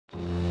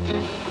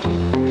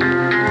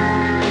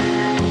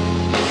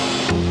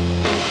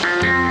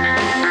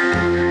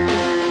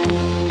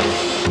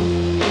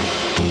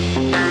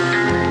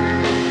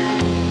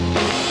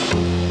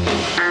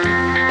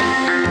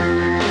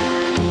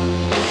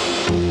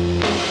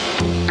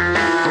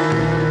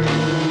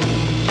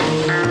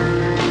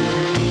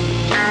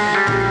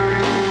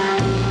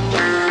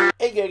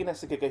nice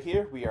to get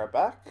here. We are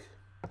back.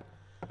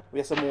 We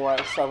have some more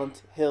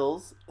Silentio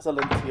Hills.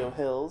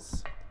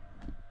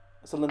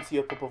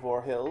 Silencio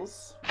Popovore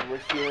Hills. We're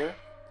here,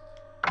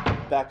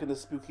 back in the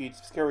spooky,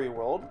 scary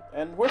world,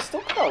 and we're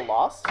still kind of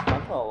lost,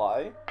 not gonna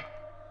lie.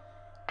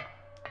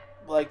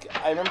 Like,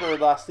 I remember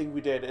the last thing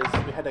we did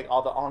is we had, like,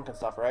 all the Ankh and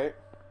stuff, right?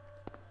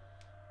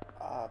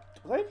 Was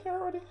I in here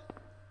already?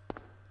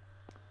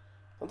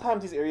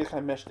 Sometimes these areas kind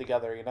of mesh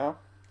together, you know?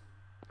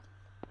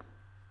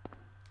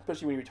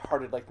 Especially when you're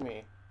retarded like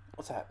me.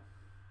 What's that?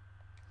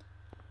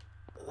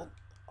 Oh,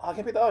 I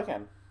can't pick that up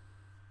again.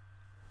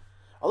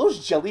 Are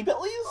those Jelly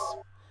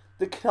Bellies?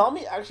 Did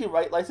Konami actually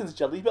license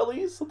Jelly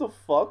Bellies? What the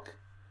fuck?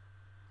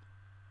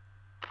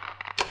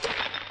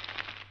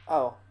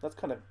 Oh, that's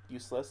kind of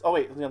useless. Oh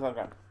wait, there's another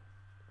gun.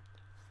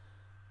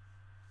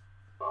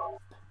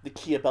 The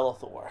Kia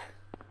Bellathor.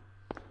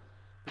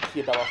 The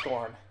Kia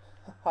Bellathorn.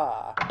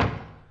 Haha.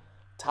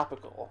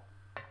 Topical.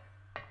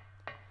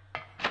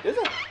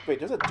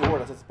 There's a door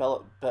that says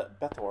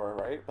Bethor,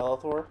 right?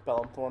 Bellathor?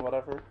 Bellamthorn,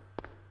 whatever.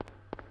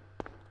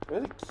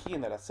 There's a key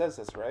in there that says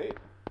this, right?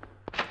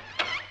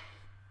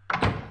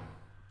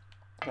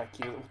 Not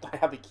key. I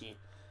have a key.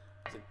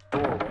 It's a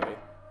doorway.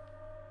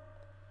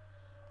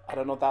 I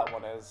don't know what that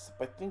one is,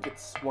 but I think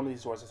it's one of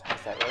these doors that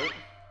has that, right?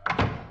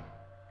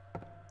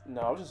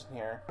 No, I was just in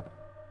here.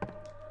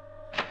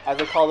 As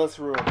they call this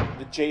room,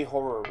 the J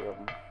Horror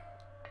Room.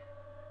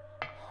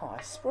 Huh,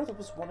 I swear there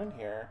was one in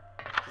here.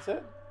 Is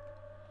it?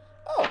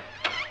 Oh!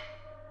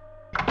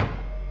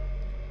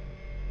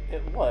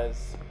 It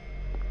was.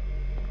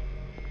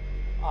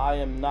 I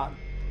am not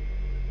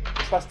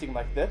trusting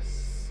like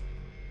this.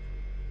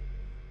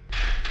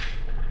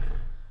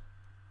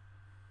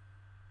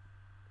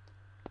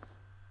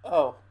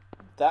 Oh,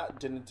 that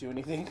didn't do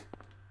anything.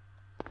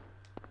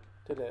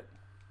 Did it?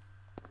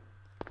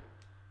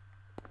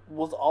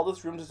 Was all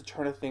this room just to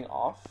turn a thing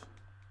off?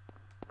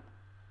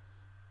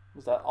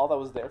 Was that all that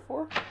was there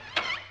for?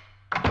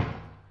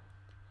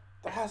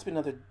 There has to be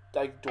another,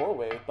 like,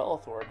 doorway with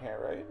Bellathor in here,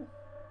 right?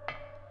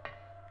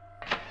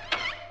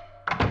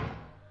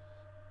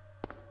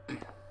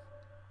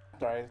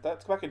 Alright,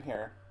 let's go back in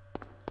here.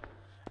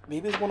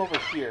 Maybe there's one over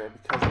here,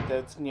 because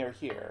that's near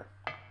here.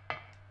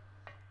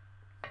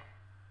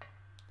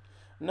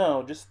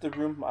 No, just the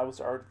room I've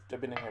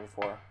been in here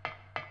before.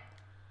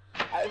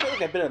 I feel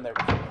like I've been in there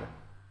before.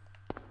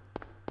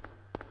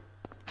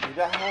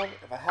 Maybe I have.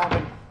 If I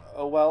haven't,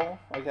 oh well,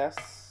 I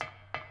guess.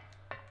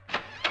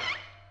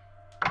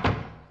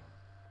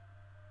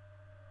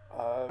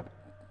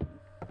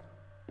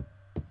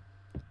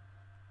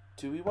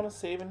 Do we want to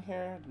save in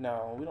here?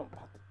 No, we don't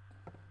have to.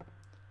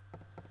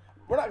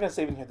 We're not going to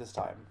save in here this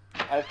time.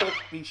 I feel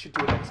like we should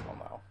do it next one,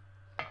 though.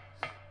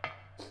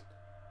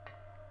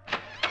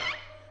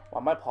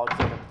 Wow, my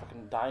apologies, I'm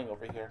fucking dying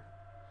over here.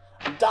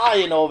 I'm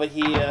dying over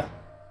here!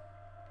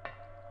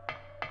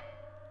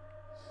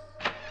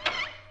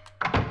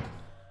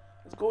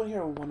 Let's go in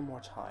here one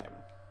more time.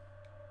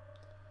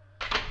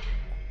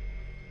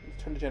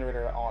 Let's turn the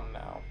generator on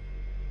now.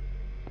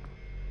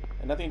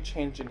 And nothing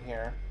changed in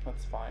here.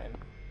 That's fine.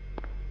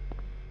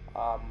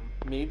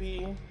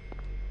 Maybe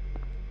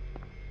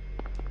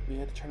we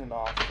had to turn it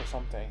off or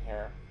something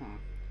here.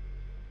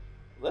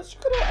 Let's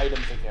look at our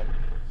items again.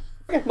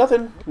 Okay,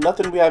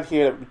 nothing we have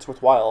here that's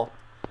worthwhile.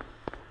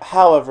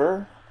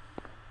 However,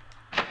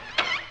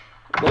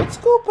 let's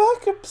go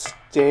back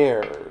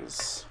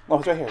upstairs. Oh,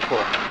 it's right here.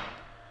 Cool.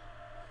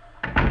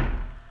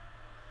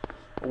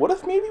 What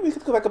if maybe we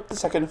could go back up the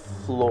second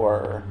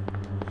floor?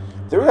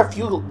 There were a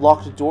few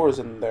locked doors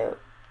in there,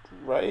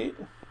 right?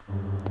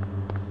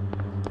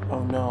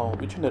 Oh no,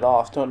 we turned it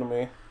off, don't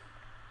we?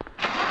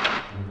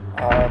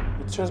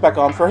 Let's turn this back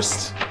on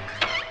first.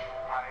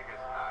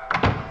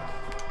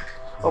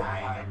 Oh,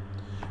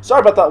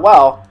 sorry about that.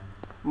 Wow,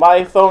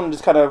 my phone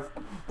just kind of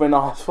went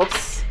off.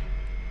 Whoops.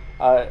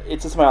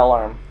 It's just my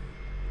alarm.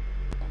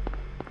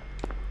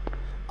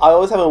 I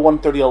always have a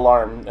 1:30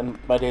 alarm in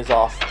my days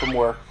off from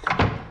work,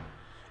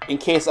 in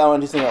case I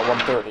want to do something at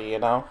 1:30, you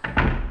know?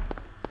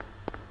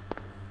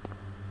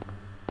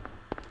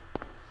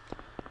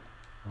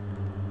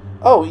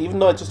 Oh, even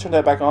though I just turned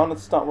that back on,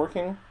 it's not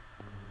working?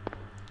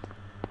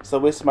 So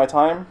I wasted my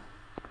time?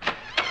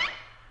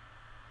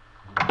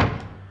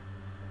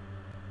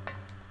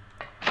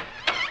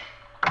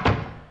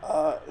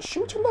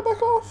 Should we turn that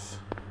back off?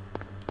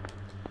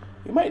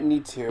 We might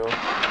need to.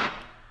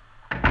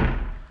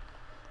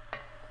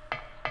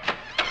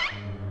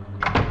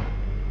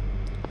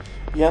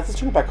 Yeah, let's just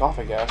turn it back off,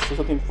 I guess. There's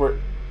nothing for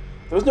it.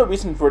 There was no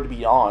reason for it to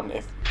be on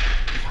if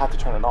you had to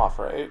turn it off,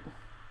 right?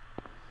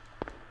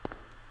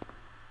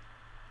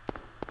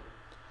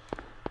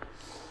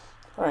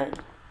 Alright,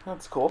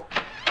 that's cool.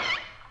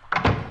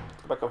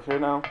 Let's go back up here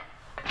now.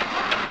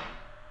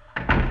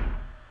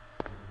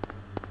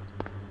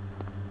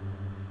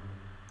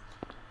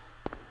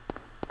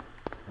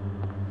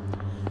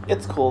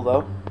 It's cool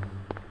though.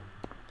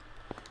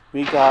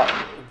 We got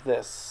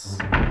this.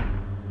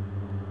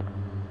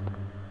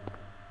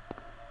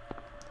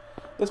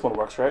 This one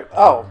works, right?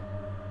 Oh.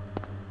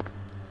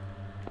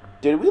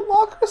 Did we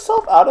lock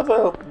ourselves out of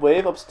a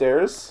wave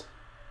upstairs?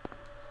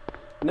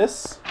 Did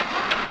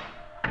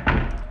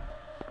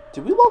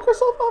we lock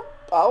ourselves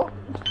out?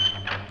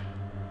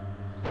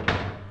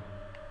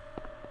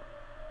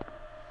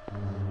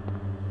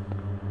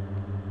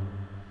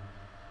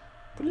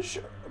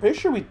 Pretty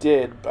sure we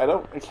did, but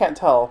I can't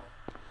tell.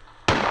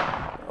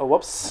 Oh,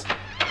 whoops.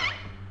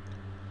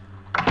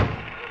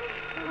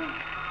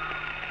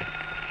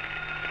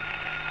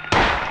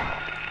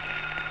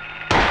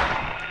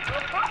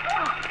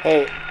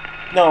 Hey,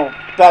 no,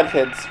 bad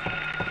kids.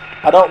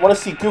 I don't want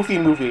to see Goofy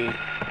movie.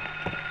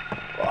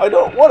 I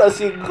don't want to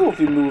see a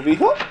Goofy movie.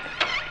 Huh?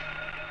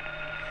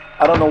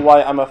 I don't know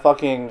why I'm a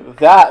fucking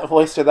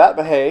voice to that,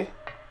 but hey.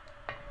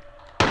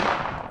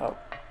 Oh.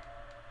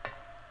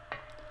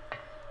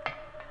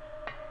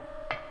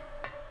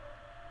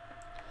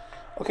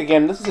 Okay,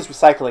 game, this is just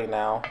recycling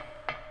now.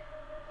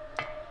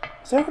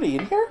 Was I already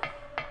in here?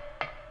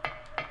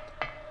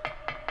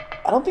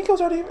 I don't think I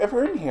was already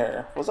ever in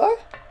here. Was I?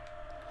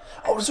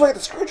 Oh, that's right, the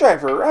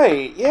screwdriver,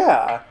 right,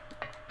 yeah.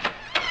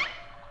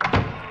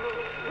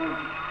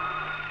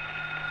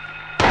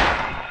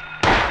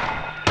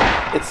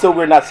 It's so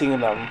weird not seeing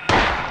them.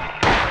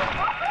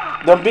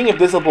 Them being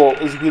invisible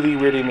is really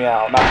weirding me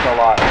out, not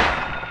gonna lie.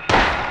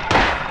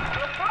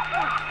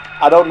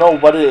 I don't know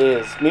what it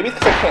is. Maybe it's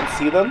because I can't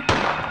see them.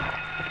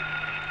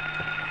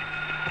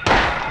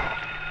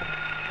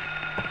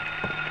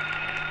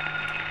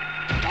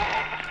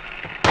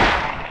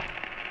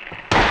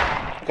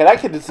 Okay,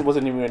 that kid just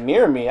wasn't even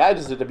near me. I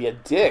just had to be a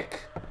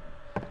dick.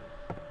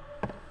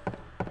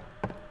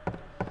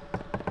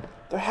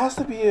 There has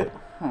to be a...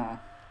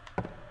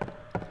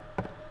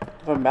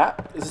 A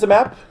map? Is this a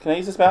map? Can I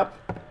use this map?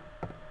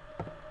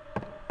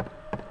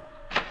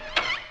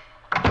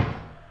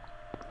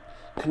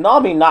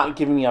 Konami not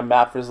giving me a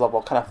map for this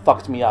level kind of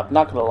fucked me up,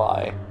 not gonna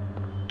lie.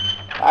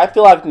 I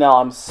feel like now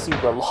I'm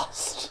super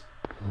lost.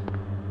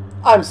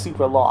 I'm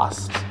super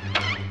lost.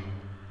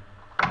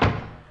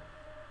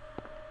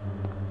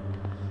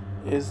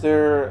 Is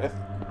there...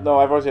 No,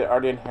 I've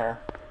already in here.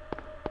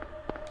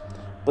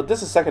 But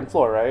this is second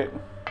floor, right?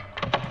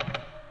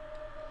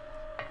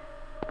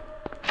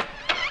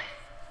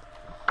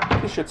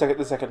 Pretty sure it's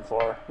the second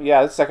floor.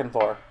 Yeah, it's second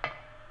floor.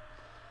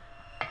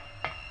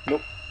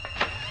 Nope.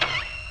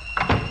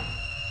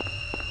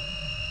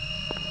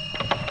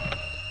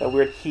 That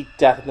weird heat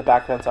death in the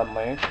background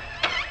suddenly.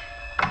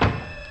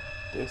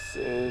 This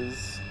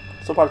is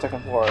still part of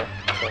second floor,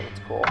 so it's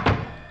cool.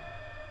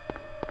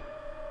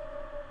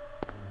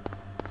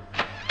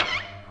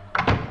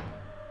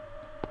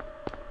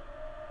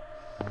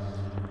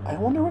 I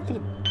wonder where it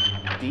could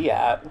be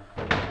at.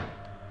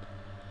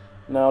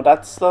 No,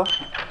 that's the...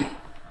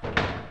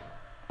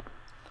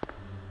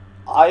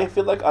 I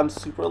feel like I'm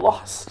super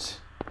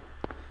lost.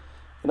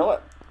 You know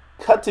what?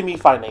 Cut to me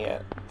finding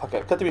it.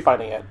 Okay, cut to me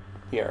finding it.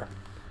 Here.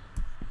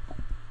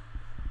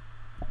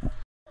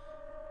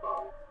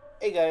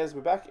 Hey guys,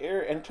 we're back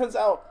here, and it turns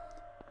out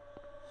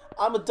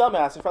I'm a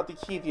dumbass. I forgot the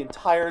key the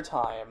entire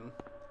time.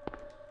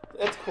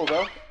 It's cool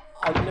though.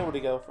 I know where to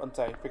go once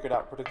I figured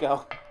out where to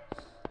go.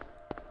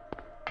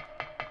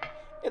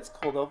 It's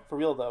cool though, for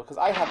real though, because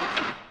I have the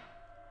key.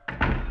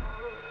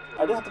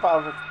 I do have to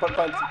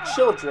find some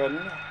children.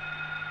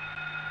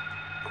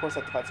 Of course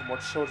I have to find some more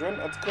children.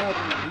 Let's go ahead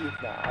and leave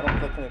now. I don't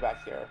feel like coming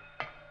back here.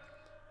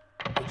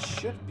 It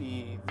should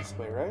be this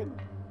way, right?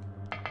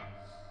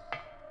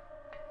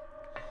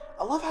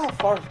 I love how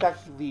far back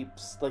he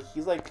leaps. Like,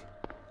 he's like...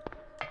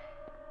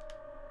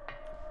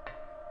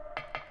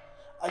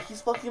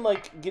 he's fucking,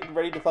 like, getting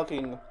ready to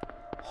fucking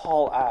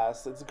haul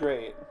ass. It's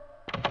great.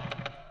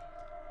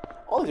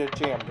 All these are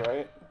jammed,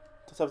 right?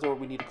 This is where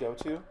we need to go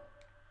to.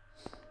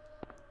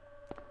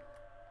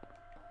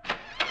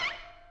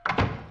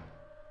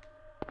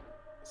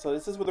 So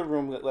this is where the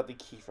room we got the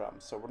key from.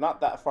 So we're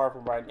not that far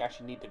from where I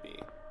actually need to be.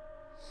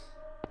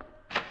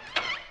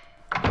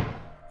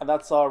 And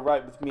that's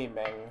alright with me,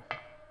 Meng.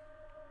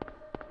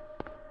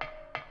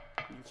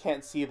 You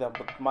can't see them,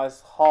 but my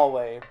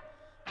hallway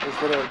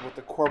is littered with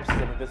the corpses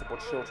of invisible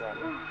children.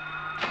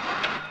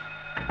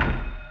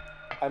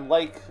 I'm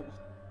like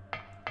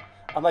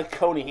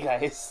Coney,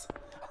 guys.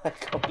 I'm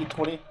like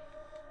Coney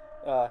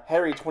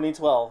Harry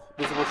 2012,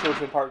 Visible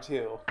Children Part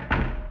 2.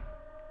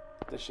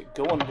 This shit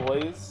going,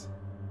 boys.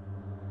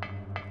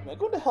 Am I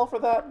going to hell for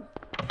that?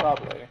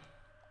 Probably.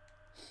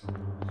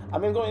 I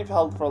mean, I'm going to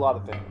hell for a lot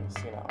of things,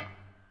 you know.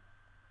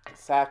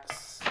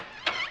 Sex.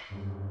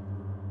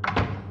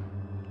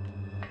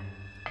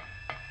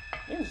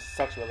 Maybe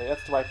sex, really.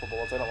 That's the rifle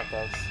bullets. I don't want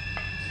those.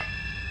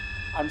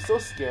 I'm so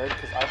scared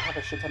because I have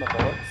a shit ton of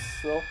bullets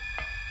still.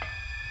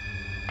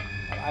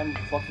 And I'm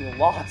fucking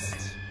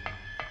lost.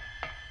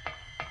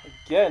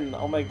 Again,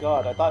 oh my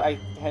god. I thought I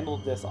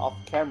handled this off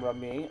camera,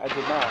 me. I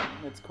did not.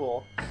 It's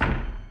cool.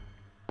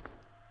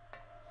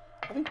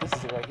 I think this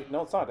is it right here.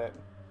 No, it's not it.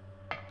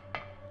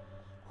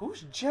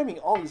 Who's jamming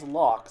all these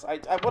locks? I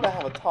want to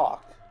have a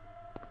talk.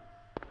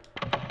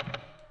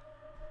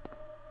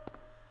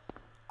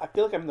 I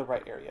feel like I'm in the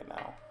right area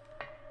now.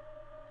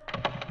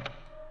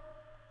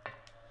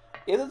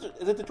 Is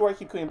it the door I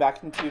keep going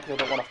back into because I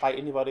don't want to fight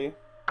anybody?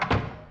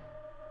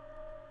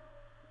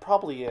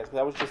 Probably is, because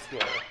I was just here.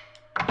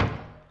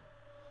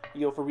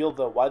 Yo, for real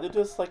though, why did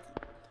this, like...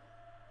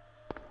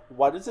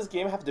 Why does this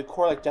game have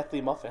decor like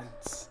Deathly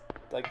Muffins?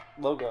 Like,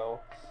 logo.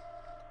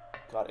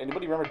 God,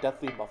 anybody remember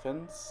Deathly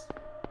Muffins?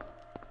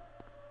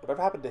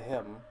 Whatever happened to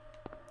him?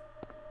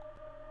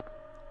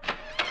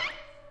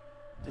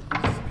 Did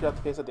he disappear off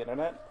the face of the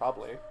internet?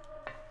 Probably.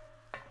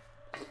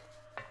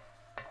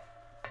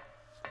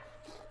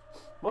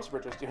 Most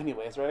bridgers do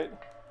anyways, right?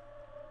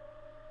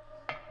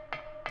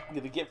 You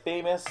either get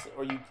famous,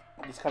 or you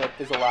just kind of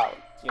fizzle out,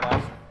 you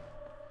know?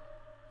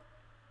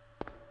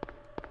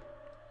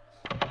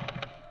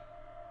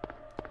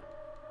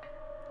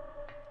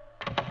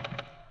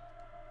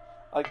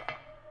 Like,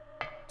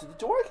 did the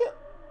door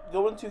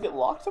go into get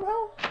locked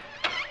somehow?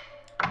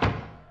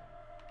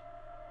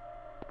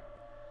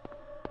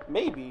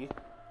 Maybe.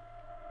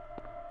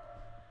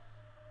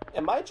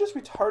 Am I just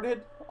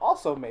retarded?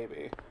 Also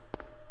maybe.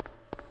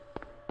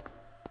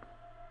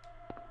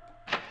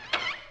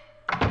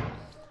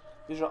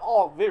 These are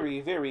all very,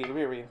 very,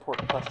 very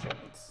important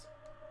questions.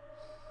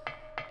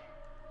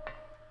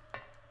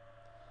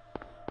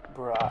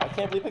 Bruh, I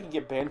can't believe I can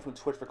get banned from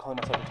Twitch for calling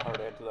myself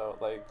retarded, though.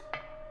 Like,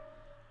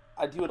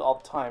 I do it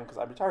all the time because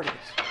I'm retarded.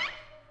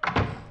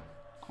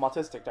 I'm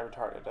autistic, not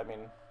retarded. I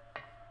mean,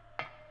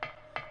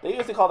 they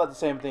used to call that the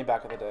same thing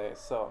back in the day,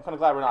 so I'm kind of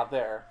glad we're not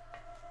there.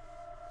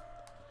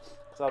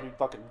 Because I'd be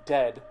fucking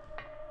dead.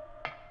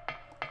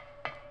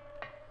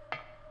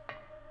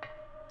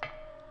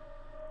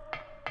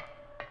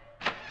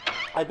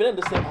 I've been in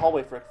the same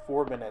hallway for like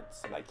 4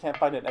 minutes, and I can't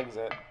find an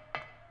exit.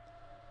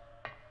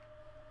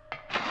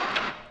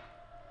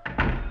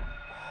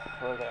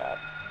 Where are they at?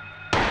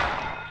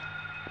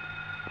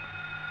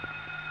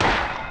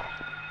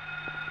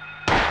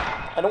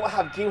 I don't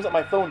have games on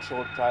my phone,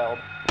 child.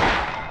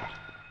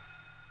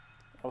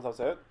 Oh, that was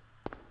it?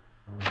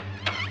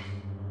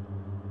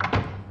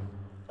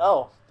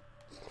 Oh.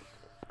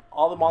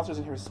 All the monsters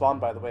in here spawn,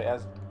 by the way,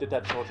 as the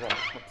dead children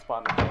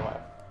spawn in the way.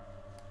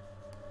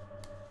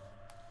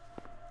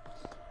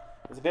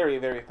 It's very,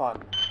 very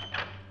fun.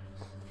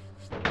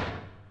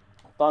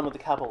 Fun with the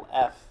capital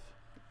F.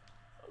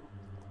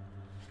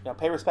 Now,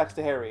 pay respects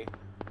to Harry.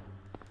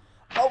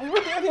 Oh, we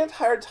were there the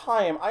entire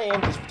time. I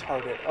am just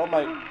retarded. Oh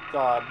my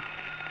god.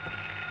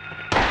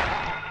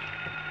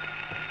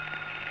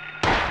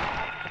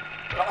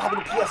 I don't have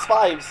any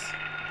PS5s.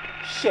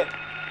 Shit.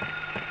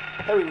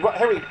 Harry,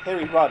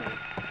 Harry, run.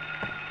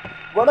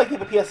 Run like you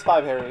have a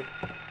PS5, Harry.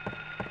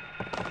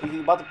 He's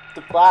about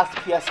the last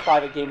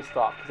PS5 at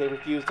GameStop because they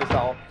refuse to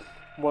sell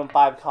more than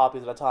 5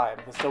 copies at a time.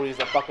 Because Sony's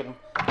a fucking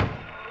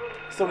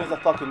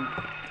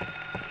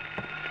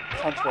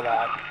punch for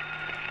that.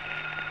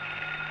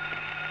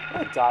 I'm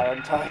gonna die,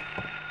 aren't I?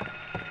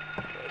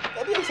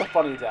 I think it's a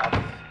funny death.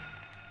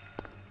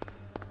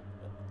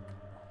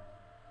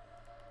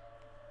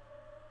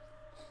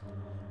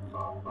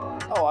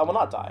 Oh, I will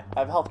not die. I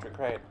have a health drink,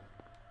 right?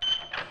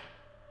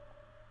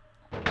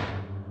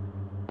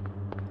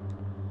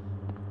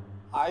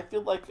 I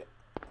feel like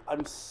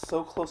I'm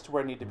so close to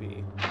where I need to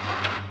be.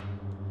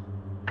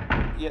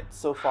 Yet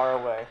so far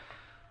away.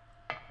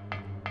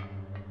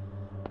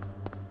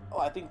 Oh,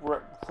 I think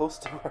we're close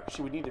to where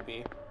we need to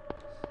be.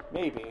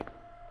 Maybe.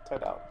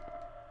 Find out.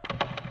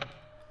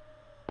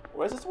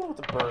 Where's this one with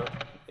the bird?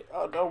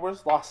 Oh no, we're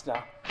just lost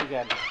now.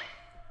 Again.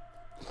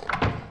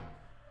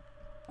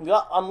 We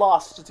got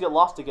unlost just to get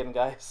lost again,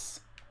 guys.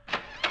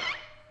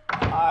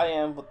 I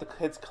am what the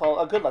kids call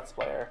a good Let's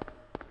Player.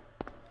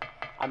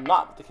 I'm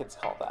not what the kids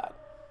call that.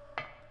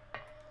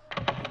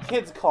 The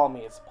kids call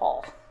me as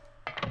Paul.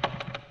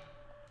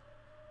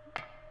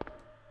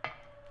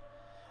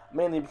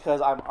 Mainly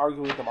because I'm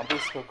arguing with them on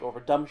Facebook over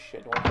dumb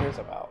shit no one cares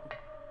about.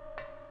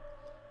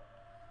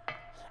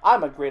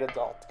 I'm a great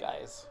adult,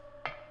 guys.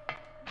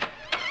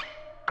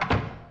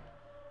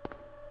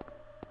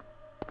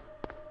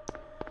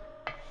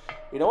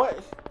 You know what?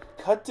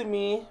 Cut to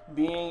me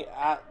being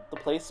at the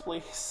place,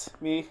 please.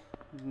 Me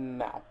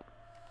now.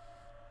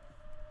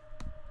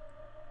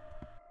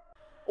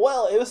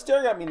 Well, it was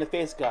staring at me in the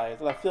face, guys,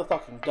 and I feel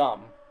fucking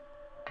dumb.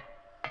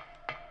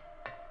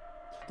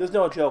 There's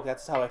no joke,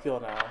 that's how I feel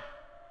now.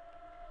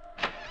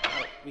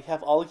 Right, we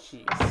have all the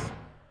keys.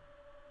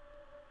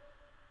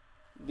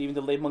 Even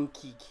the Le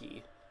Monkey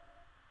key.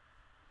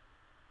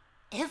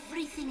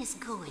 Everything is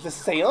going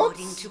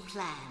according to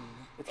plan.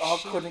 It's all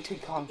according to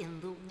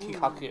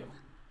Kikaku.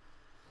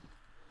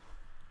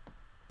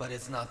 But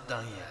it's not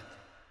done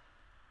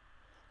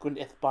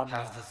yet.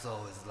 Half the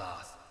soul is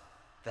lost.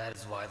 That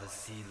is why the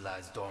seed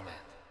lies dormant.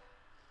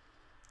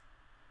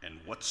 And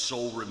what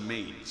soul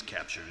remains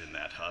captured in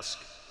that husk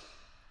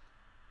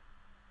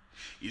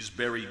is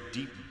buried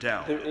deep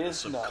down in the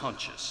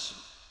subconscious.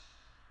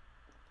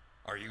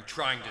 Are you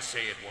trying to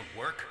say it won't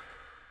work?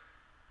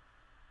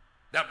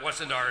 That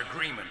wasn't our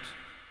agreement.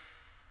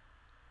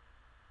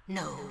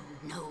 No,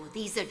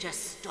 these are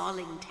just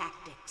stalling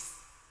tactics.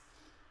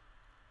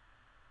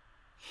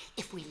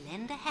 If we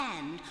lend a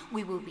hand,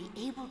 we will be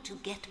able to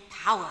get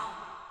power.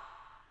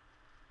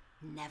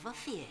 Never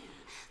fear,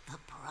 the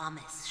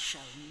promise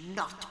shall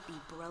not be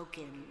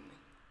broken.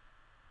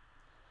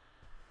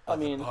 But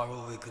the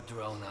power we could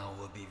draw now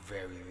will be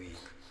very weak.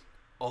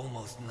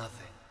 Almost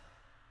nothing.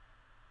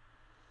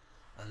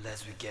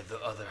 Unless we get the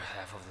other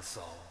half of the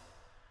soul.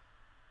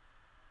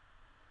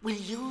 We'll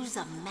use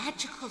a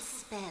magical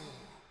spell.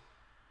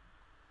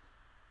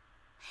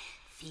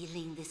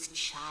 Feeling this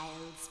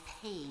child's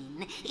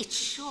pain, it's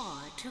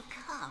sure to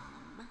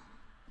come.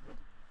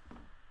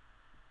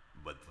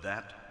 But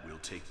that will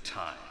take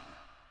time.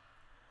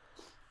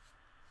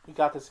 We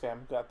got this,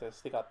 fam. We got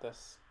this. They got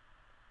this.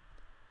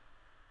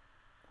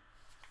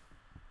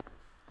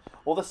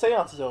 Well, the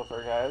seance is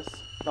over, guys.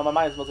 Now my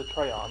mind is mostly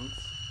crayons.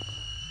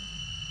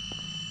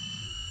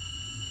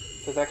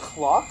 Is that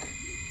clock?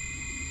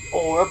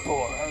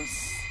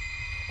 Ouroboros.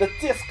 The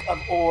disc of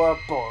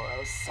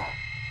Ouroboros.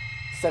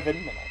 7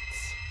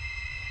 minutes.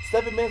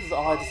 7 minutes is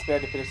all I despair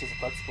to finish this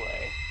Let's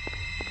Play.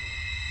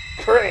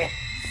 Chris!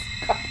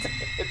 God damn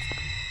it.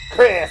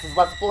 Chris, this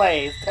Let's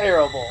Play is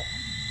terrible.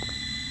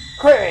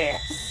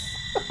 Chris!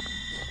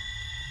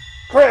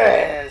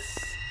 Chris!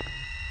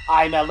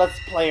 I'm a Let's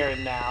Player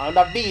now. I'm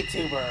a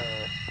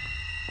VTuber.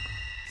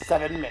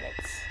 7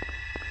 minutes.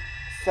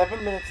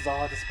 7 minutes is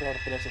all I despair to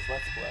finish this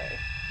Let's Play.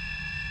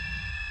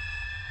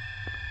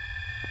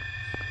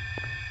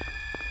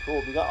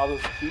 Cool, we got all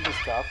this huge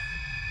stuff.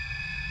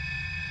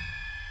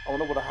 I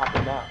wonder what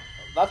happened now.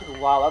 That took a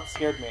while, that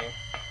scared me.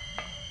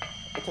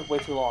 It took way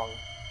too long.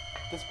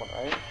 This one,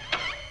 right?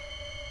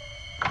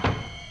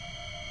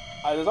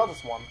 There's not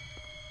this one.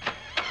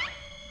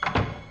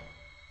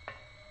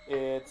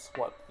 It's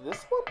what?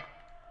 This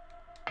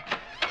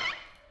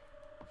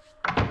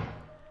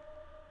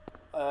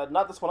one?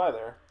 Not this one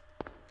either.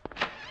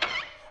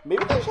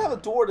 Maybe they should have a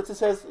door that just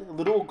says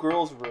little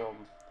girl's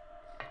room.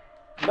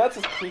 That's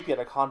just creepy out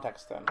of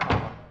context then,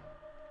 huh?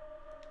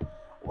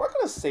 We're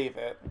gonna save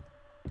it.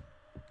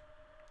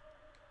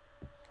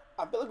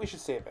 I feel like we should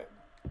save it.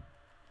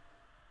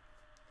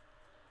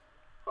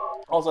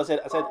 Also,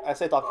 I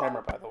said off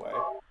camera, by the way.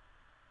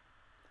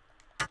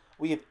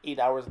 We have 8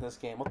 hours in this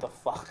game. What the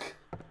fuck?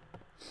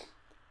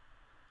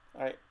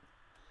 Alright.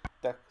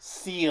 The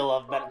seal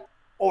of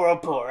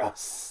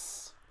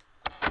Ouroboros.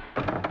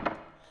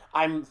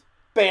 I'm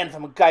banned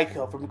from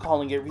Geico from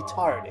calling it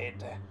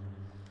retarded.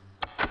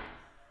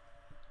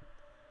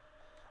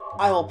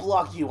 I will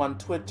block you on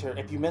Twitter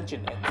if you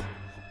mention it.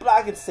 But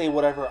I can say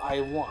whatever I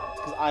want,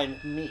 because I'm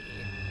me.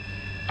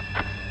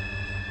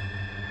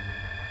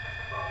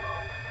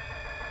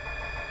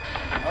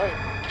 Alright,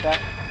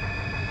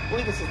 I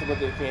believe this is the way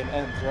the game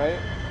ends, right?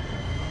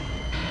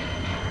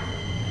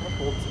 How much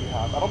gold do we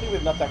have? I don't think we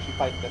have enough to actually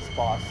fight this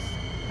boss.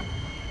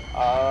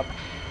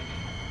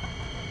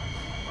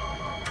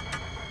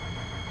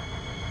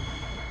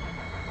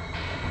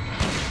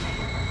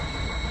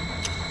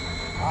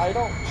 I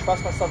don't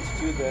trust myself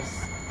to do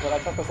this, but I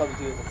trust myself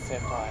to do this at the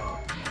same time.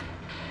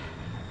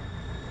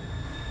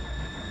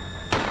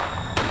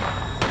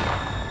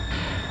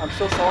 I'm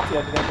so salty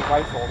I didn't get the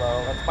rifle,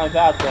 though. That's my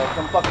bad, though, 'cause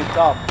I'm fucking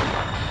dumb.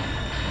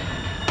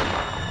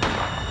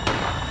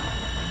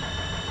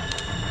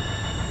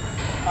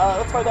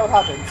 Let's find out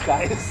what happens,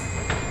 guys.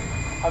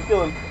 I'm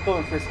feeling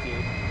frisky.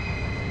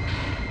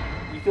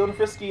 You feeling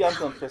frisky? I'm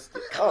feeling frisky.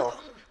 Oh.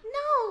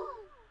 No!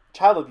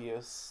 Child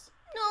abuse.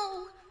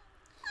 No!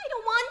 I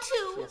don't want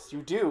to! Yes,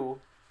 you do.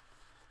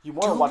 You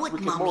want to watch Rick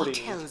and Morty. Do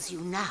what Mommy tells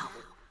you now.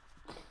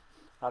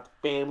 Not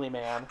Family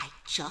Man. I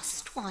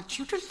just want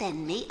you to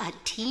lend me a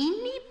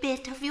teeny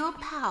bit of your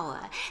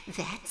power.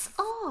 That's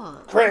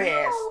all. Chris,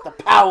 no. The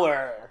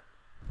power!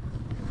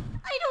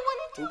 I don't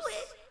want to do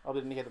it. Oh,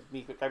 didn't get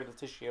me grabbing the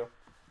tissue.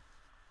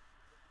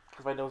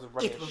 Because my nose is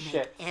running It will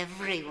shit. make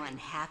everyone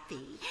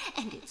happy,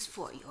 and it's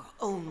for your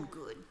own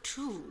good,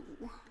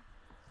 too.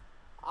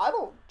 I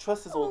don't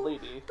trust this old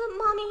lady. But,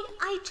 Mommy,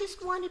 I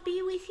just want to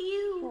be with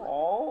you.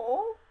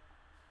 Aww.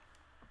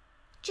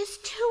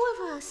 Just 2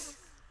 of us.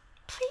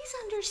 Please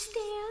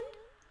understand.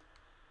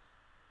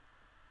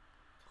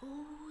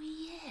 Oh,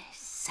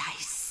 yes, I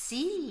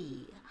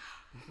see.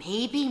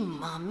 Maybe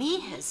Mommy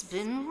has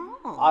been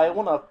wrong. I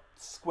want to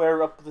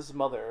square up with his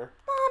mother.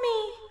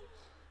 Mommy!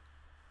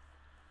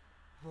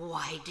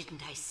 Why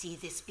didn't I see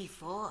this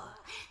before?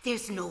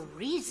 There's no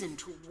reason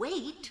to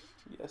wait.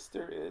 Yes,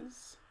 there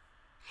is.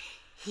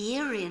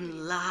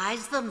 Herein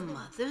lies the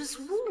mother's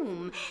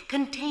womb,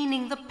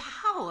 containing the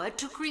power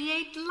to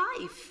create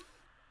life.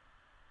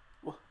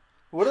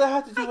 What did that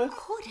have to do with? I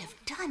could have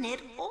done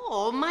it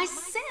all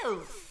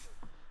myself.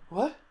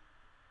 What?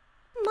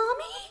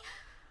 Mommy?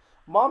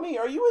 Mommy,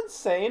 are you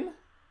insane?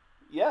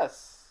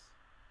 Yes.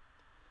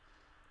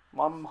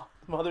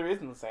 Mother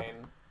is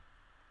insane.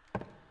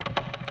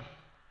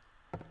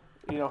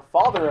 You know,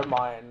 father of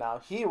mine now,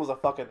 he was a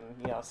fucking,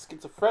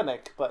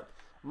 schizophrenic, but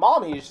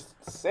Mommy is just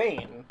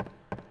insane.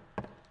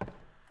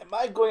 Am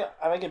I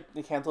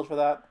getting canceled for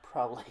that?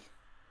 Probably.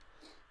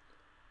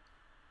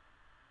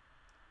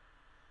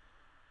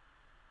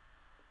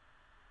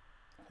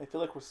 I feel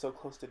like we're so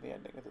close to the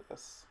ending of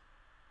this.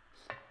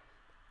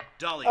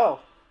 Dolly. Oh.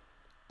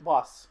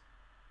 Boss.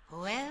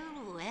 Well,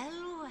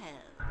 well, well.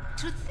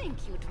 To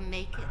think you'd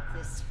make it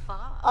this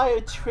far.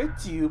 I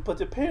tricked you,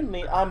 but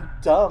apparently I'm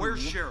dumb.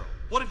 Where's Cheryl?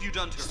 What have you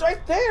done to her? She's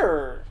right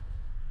there!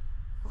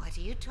 What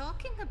are you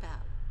talking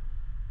about?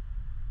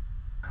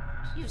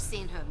 You've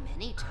seen her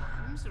many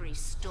times,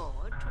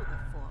 restored to her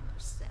former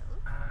self.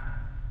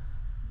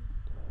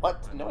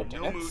 What? No, I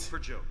didn't. No mood for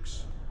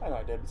jokes. I know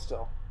I did, but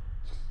still.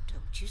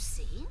 Don't you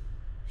see?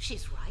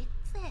 She's right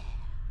there.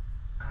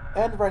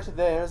 And right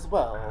there as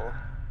well.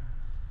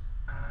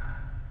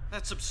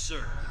 That's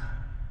absurd.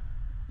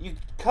 You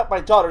cut my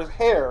daughter's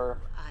hair,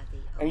 Are the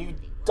and you only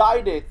one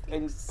dyed who it, and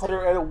thinks put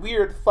her in a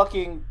weird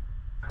fucking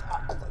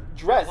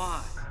dress.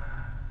 Why?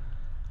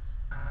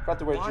 Forgot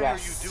to wear a Why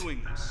dress. are you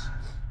doing this?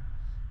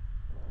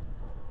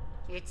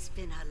 It's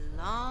been a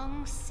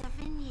long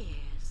 7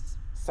 years.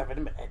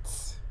 7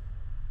 minutes.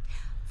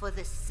 For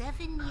the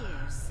 7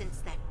 years since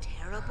that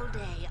terrible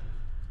day,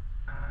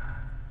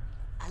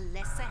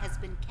 Alessa has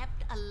been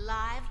kept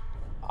alive,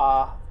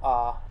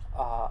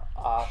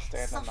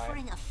 stand on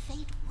suffering a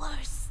fate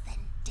worse than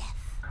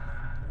death.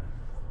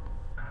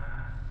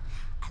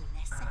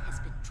 Alessa has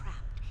been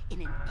trapped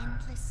in an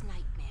endless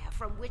nightmare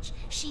from which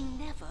she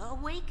never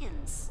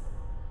awakens.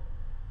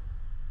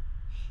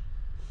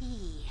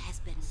 He has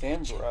been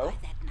captured by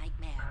that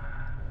nightmare,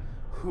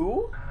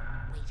 Who?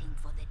 waiting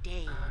for the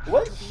day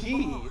What to be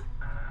he? born.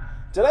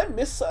 Did I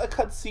miss a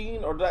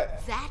cutscene, or did I?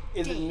 That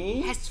Is it day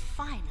me? has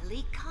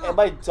finally come. Am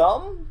I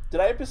dumb?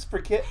 Did I just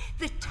forget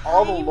The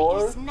all the time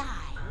lore? is nigh.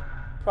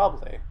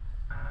 Probably.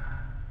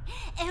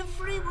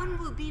 Everyone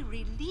will be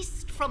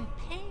released from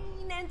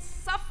pain and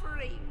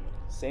suffering.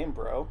 Same,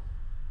 bro.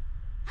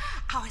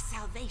 Our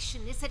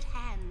salvation is at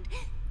hand.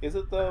 Is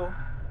it though?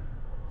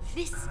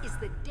 This is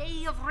the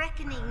day of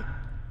reckoning,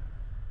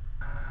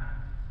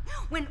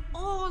 when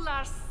all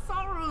our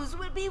sorrows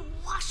will be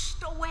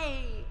washed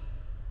away.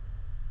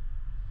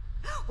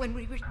 When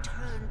we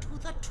return to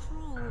the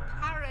true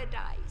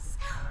paradise.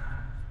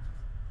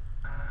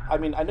 I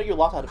mean, I know you're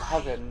locked out of My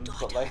heaven, but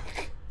daughter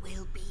like,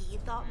 will be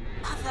the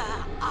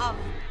mother of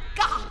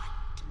God.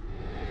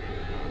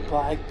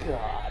 by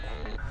God.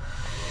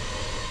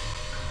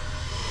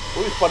 It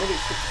would be funny if it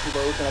just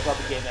explodes and I thought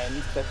the game ends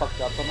because I fucked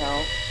up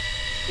somehow.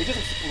 It just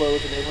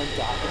explodes and everyone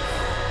dies.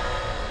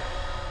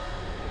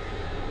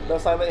 No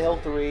Silent Hill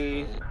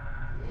 3.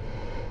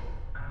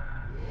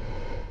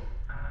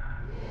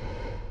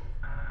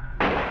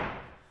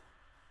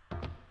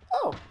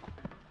 Oh.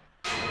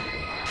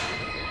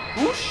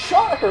 Who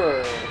shot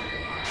her?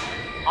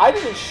 I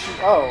didn't shoot.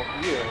 Oh,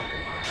 you.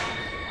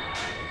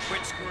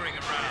 Quit screwing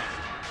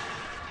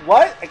around.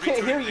 What? I can't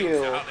Return hear things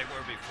you. to how they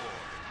were before.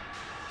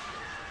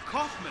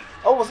 Kaufman!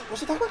 Oh, was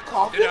she talking about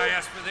coffee? Did I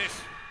ask for this?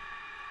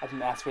 I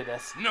didn't ask for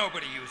this.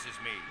 Nobody uses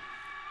me.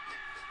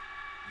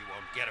 You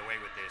won't get away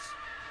with this.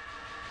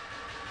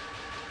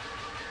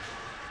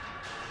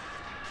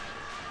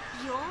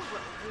 Your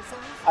role is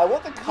over. I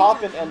want the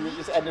coffin and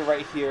just ended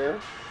right here.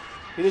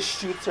 He just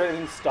shoots her and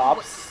he What do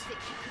you stops. think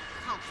you could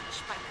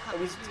accomplish by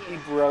And coming he here?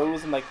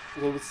 bros and like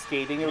he was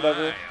skating or whatever.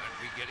 My,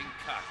 aren't we getting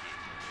cocky?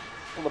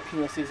 Pull the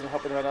penises and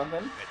hopping right on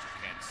him. Bet you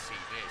can't see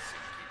this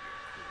and keep your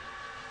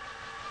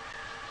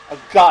cool. A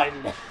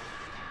gun.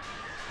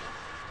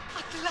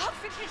 A glove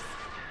it is.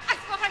 I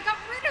thought I got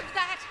rid of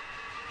that.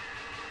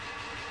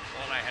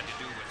 All I had to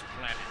do was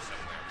plant it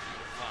somewhere for you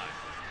to find.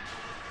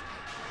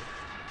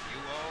 You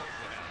all,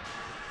 well,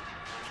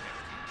 kept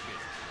you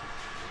busy.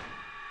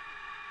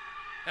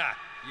 Ha!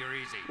 You're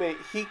easy. Wait,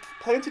 he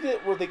planted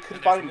it where they could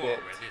And there's find more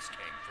it, where this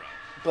came from.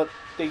 but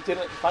they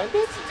didn't find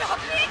it? Stop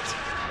it!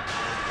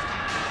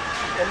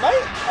 Am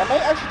I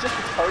actually just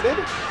retarded?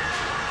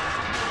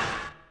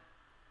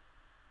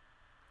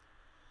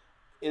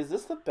 Is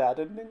this the bad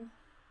ending?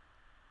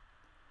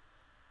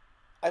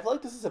 I feel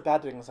like this is a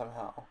bad ending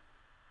somehow.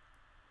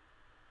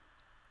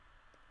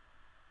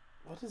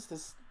 What is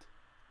this?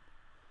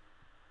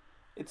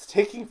 It's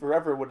taking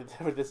forever,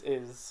 whatever this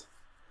is.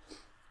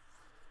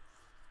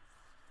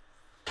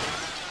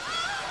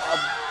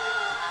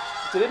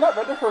 Did it not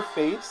render her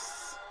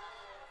face?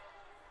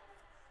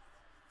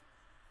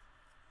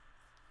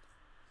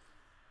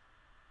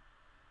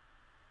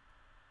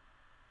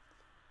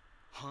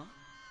 Huh?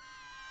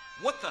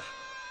 What the?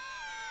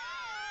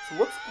 So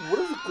what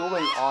is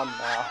going on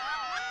now?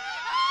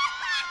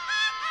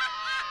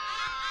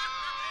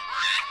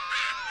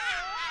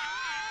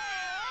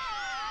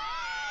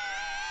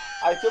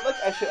 I feel like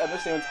I should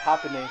understand what's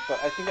happening, but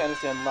I think I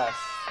understand less.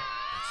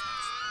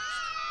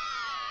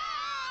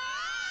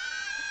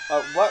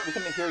 What? We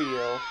couldn't hear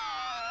you.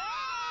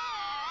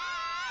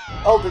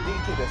 Oh, the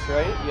DJ this,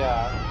 right?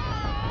 Yeah.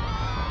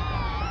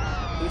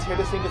 He's here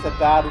to sing us a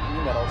bad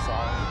new metal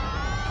song.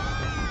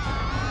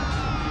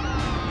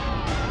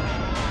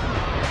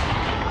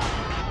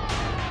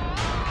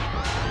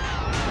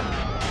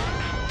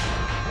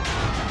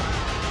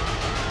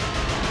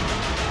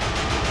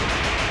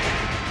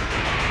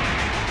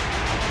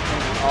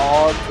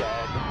 All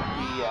dead.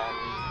 The end.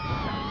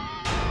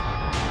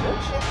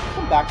 Didn't she have to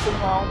come back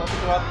somehow?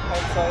 Nothing about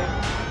hindsight.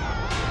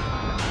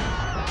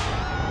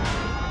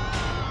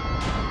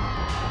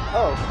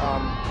 Oh,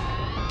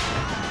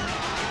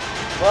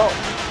 Well,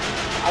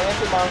 I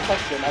answered my own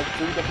question. I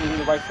do definitely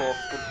need the rifle.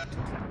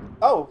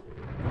 Oh!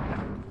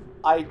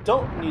 I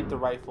don't need the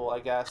rifle, I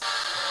guess.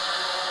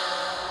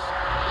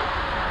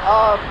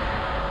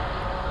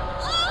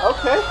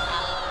 Okay.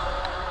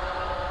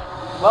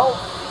 Well,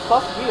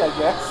 fuck me, I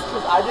guess,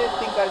 because I didn't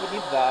think I would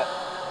need that.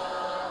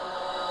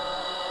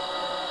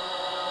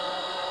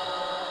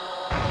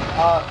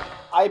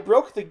 I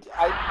broke the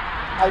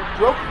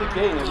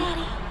game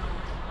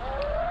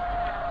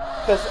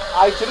because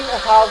I didn't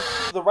have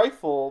the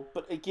rifle,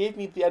 but it gave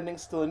me the ending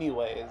still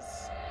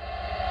anyways.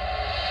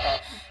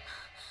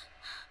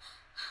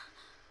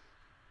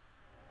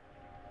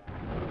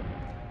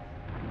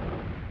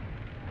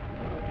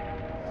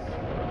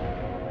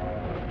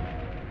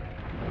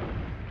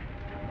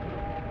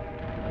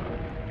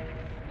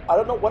 I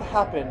don't know what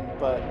happened,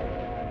 but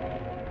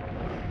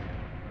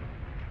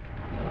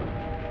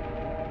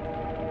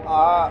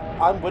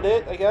I'm with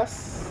it, I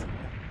guess.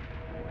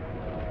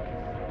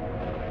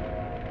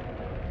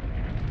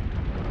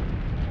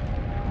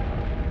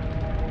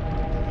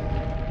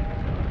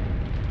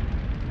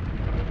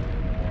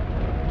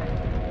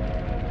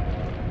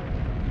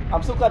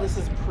 I'm so glad this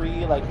is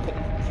pre, like,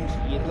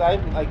 PG, because I,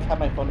 like, have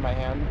my phone in my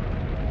hand.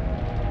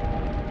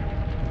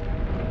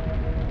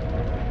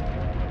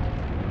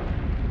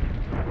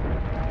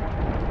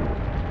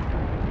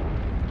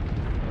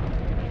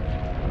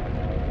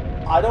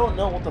 I don't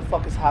know what the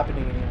fuck is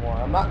happening anymore.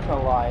 I'm not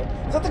gonna lie.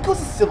 Is that the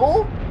ghost of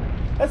Sybil?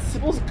 That's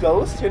Sybil's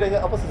ghost here to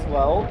help us as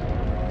well?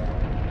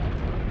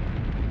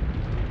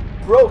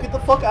 Bro, get the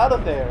fuck out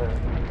of there.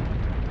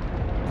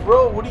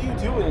 Bro, what are you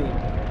doing?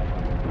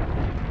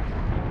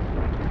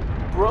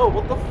 Bro,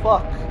 what the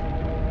fuck?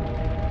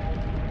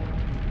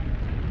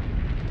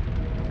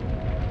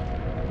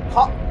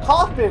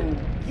 Coffin!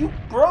 You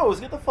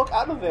bros, get the fuck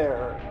out of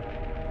there.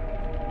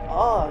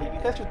 You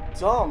guys are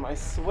dumb, I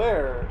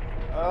swear.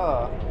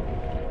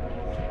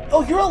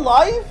 Oh, you're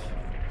alive?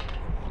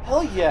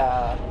 Hell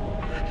yeah.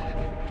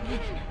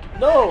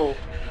 No.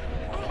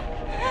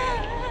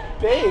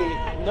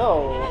 Babe,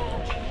 no.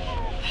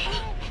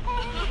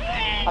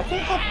 I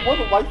can't have one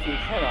waifu,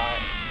 can I?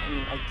 I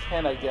mean, I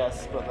can, I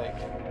guess, but like,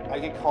 I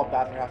get called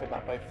bad for having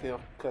that waifu,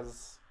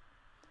 because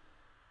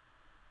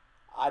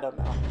I don't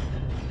know.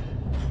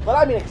 But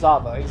I mean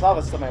Exava.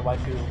 Exava's still my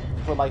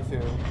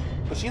waifu,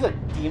 but she's a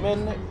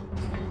demon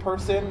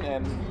person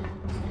and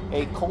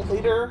a cult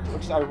leader,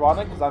 which is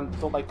ironic because I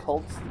don't like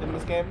cults in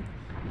this game,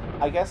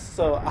 I guess.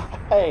 So,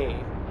 hey.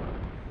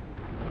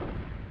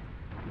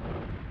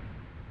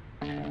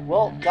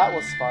 Well, that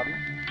was fun.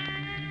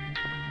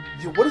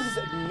 Dude, what is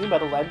this new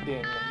metal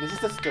ending? Is this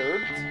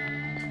Disturbed?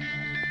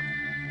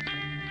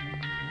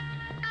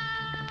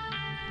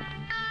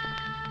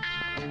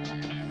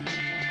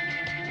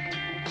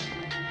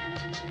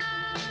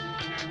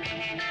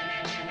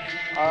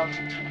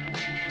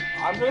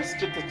 I'm gonna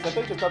skip this because I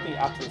think there's nothing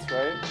after this,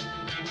 right?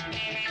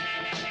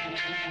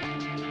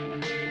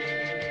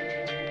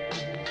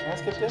 Can I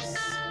skip this?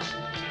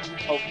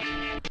 Oh,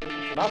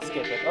 not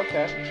skip it.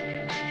 Okay.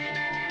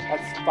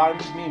 That's fine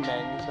with me,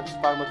 man. That's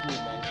fine with me,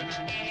 man.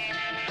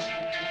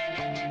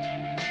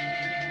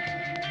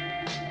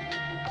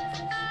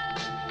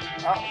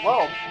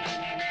 Well,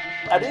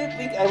 I didn't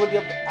think I would be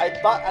able to, I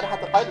thought I'd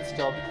have to fight it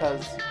still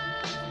because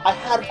I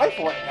had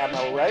rifle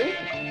ammo, right?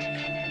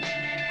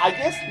 I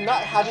guess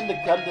not having the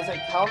gun doesn't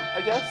count,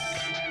 I guess.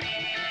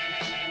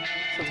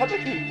 So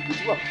technically, you could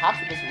do a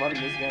pacifist run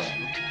in this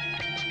game.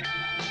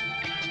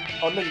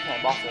 Oh no, you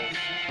can't, bosses.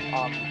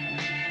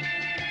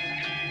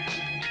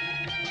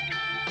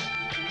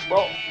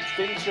 Well,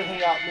 thanks for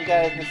hanging out with me,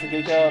 guys. This is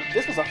Giga.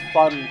 This was a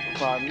fun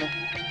run.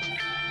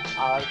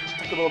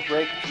 Took a little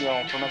break, you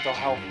know, for mental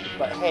health,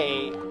 but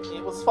hey,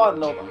 it was fun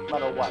no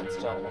matter what,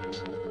 still.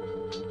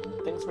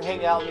 Thanks for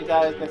hanging out with me,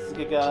 guys. This is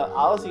Giga.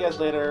 I'll see you guys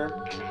later.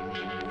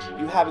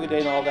 You have a good day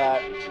and all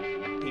that.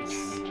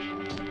 Peace.